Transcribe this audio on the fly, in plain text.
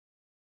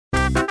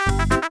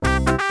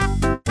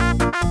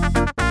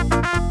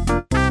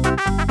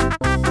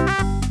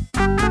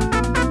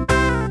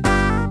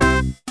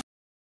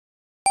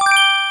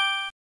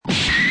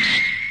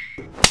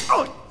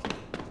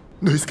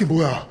너 이 새끼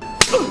뭐야?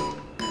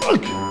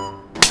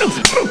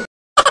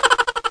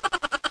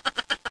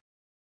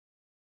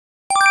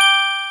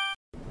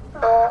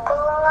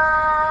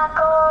 무궁화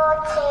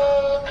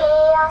꽃이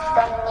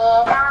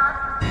피었습니다.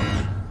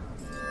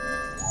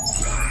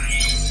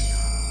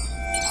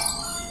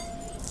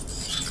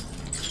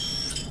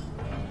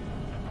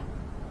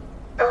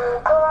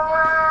 무궁화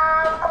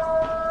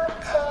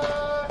꽃이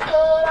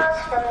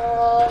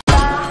피었습니다.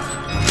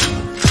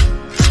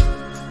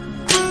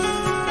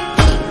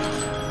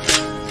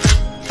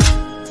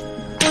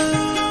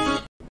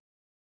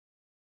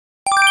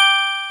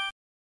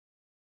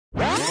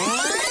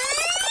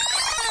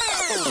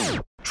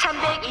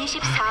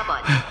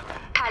 324번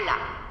탈락.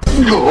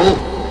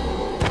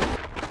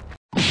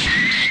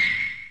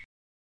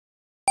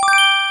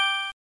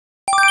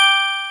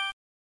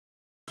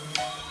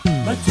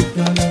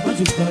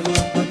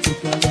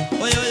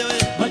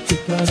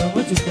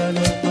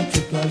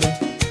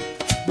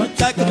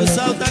 Tá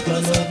cruzal, tá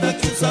cruzal, tá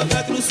cruzal,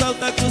 tá cruzal,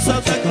 tá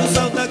cruzal, tá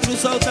cruzal, tá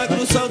cruzal, tá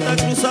cruzal, tá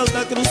cruzal,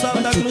 tá cruzal,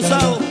 tá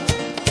cruzal.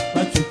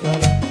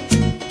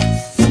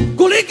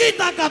 Kuliki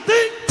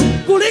takating,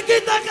 kuliki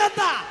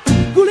takata,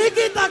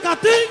 kuliki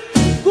takating,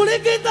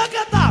 kuliki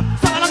takata.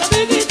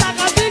 Sabalakatiki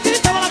takatiki,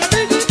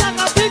 sabalakatiki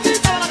takatiki,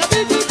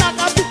 sabalakatiki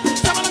takatiki,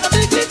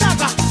 sabalakatiki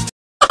taka.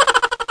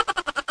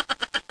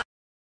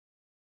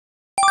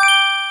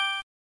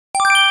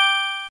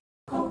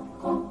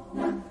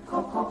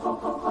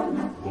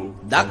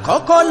 The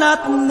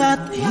coconut nut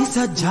is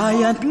a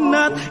giant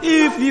nut.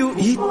 If you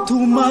eat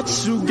too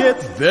much, you get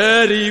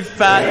very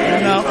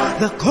fat. Now,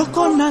 the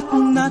coconut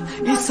nut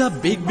is a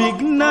big,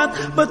 big nut,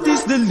 but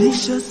this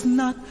delicious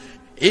nut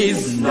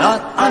is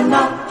not a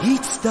nut.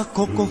 It's the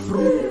cocoa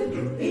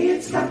fruit.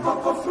 It's the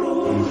cocoa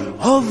fruit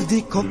of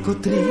the cocoa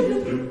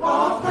tree.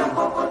 Of the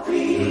cocoa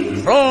tree.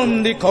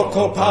 From the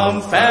cocoa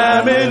palm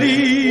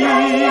family.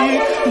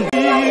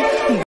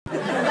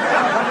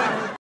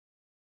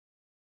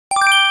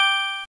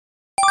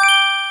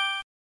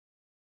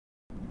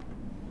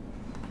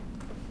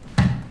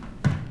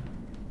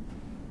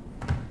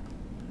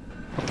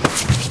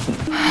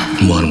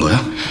 뭐 하는 거야?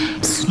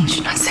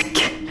 순진한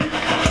새끼.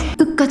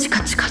 끝까지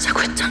같이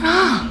가자고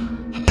했잖아.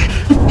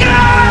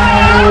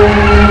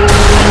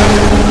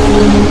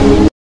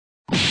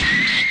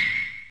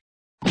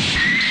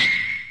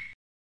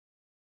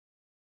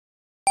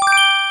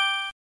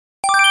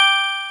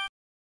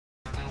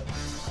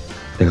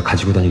 내가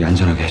가지고 다니게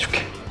안전하게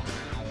해줄게.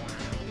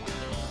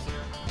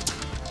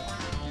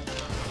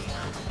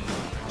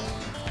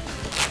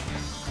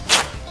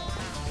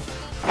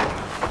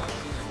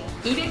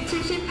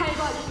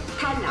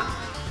 탈락.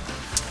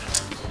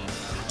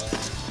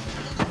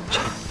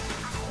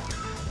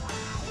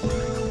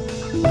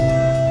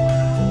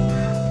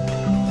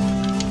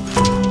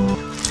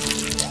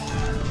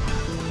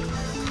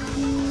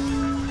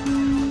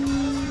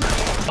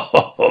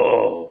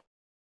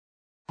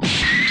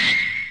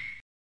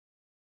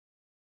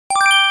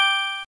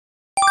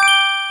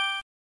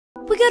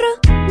 We got a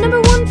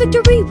 #1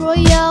 victory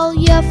royale.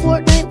 Yeah,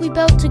 Fortnite, we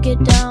bout to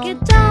get down.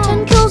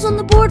 10 kills on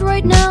the board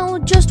right now.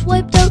 Just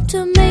wiped out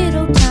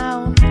Tomato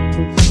Town.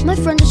 My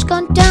friend just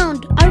gone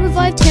down. I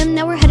revived him,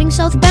 now we're heading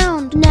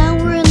southbound. Now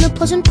we're in the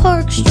Pleasant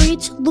Park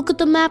streets. Look at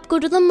the map, go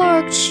to the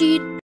marked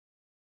sheet.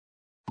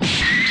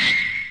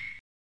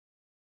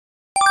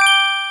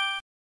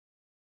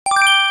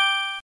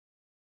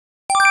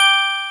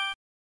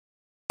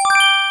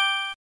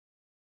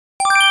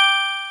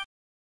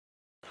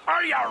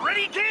 Are you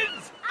ready,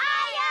 kids?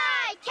 Aye,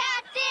 aye,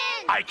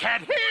 Captain! I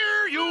can't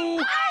hear you!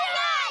 Aye,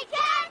 aye,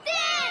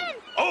 Captain!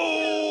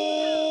 Oh!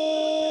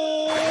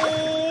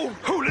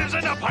 Who lives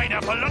in a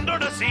pineapple under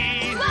the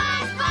sea?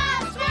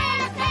 SpongeBob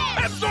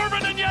SquarePants!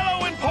 Absorbent and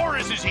yellow and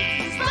porous is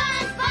he.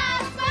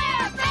 SpongeBob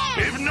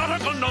SquarePants! If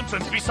nautical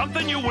nonsense be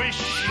something you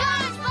wish,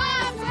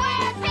 SpongeBob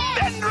SquarePants!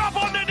 then drop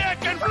on the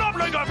deck and flop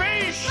like a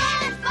fish!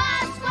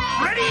 SpongeBob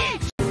SquarePants! Ready?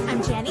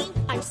 I'm Jenny,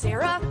 I'm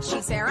Sarah,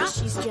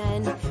 she's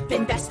Jen.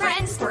 Been best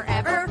friends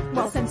forever,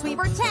 well since we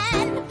were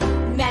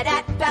 10. Met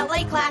at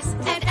ballet class,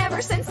 and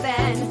ever since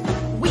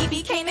then, we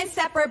became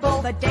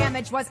inseparable. The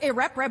damage was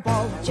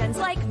irreparable. Jen's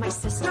like my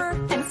sister,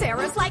 and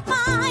Sarah's like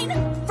mine.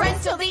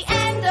 Friends till the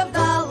end of the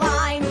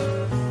line.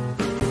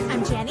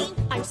 I'm Jenny,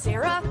 I'm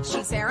Sarah,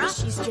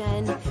 she's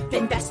Jen.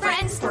 Been best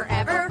friends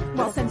forever,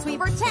 well since we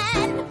were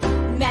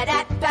 10. Met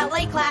at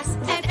ballet class,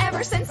 and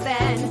ever since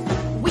then,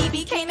 we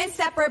became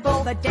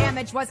inseparable. The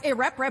damage was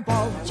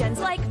irreparable. Jen's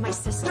like my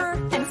sister,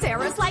 and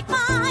Sarah's like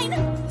mine.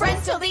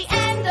 Friends till the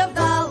end of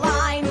the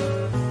line.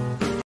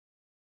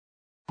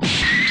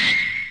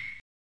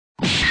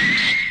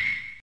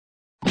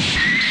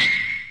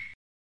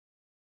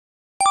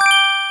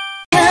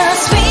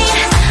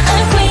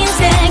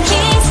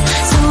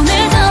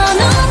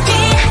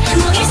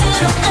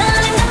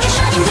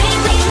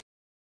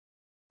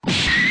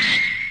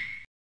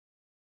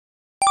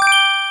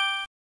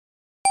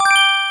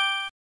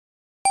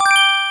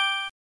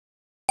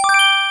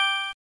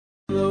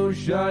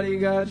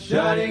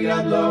 Shawty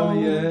got low,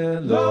 yeah,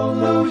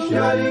 low,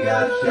 shawty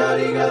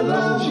got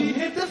low. She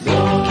hit the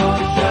floor,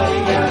 shawty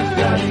got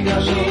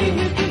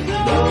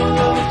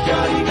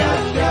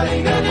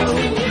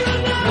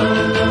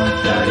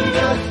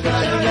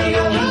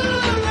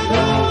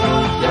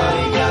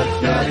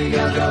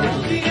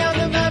The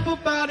other apple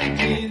bottom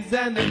jeans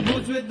and the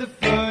boots with the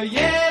fur.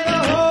 Yeah, the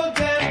whole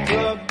damn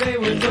club, they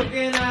were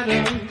looking at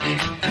him.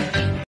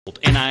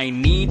 And I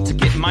need to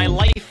get my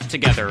life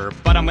together,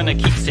 but I'm gonna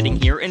keep sitting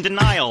here in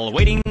denial,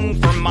 waiting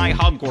for my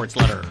Hogwarts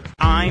letter.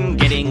 I'm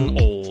getting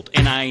old,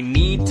 and I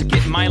need to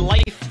get my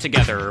life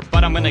together,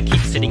 but I'm gonna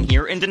keep sitting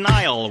here in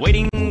denial,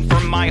 waiting for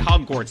my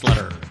Hogwarts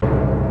letter.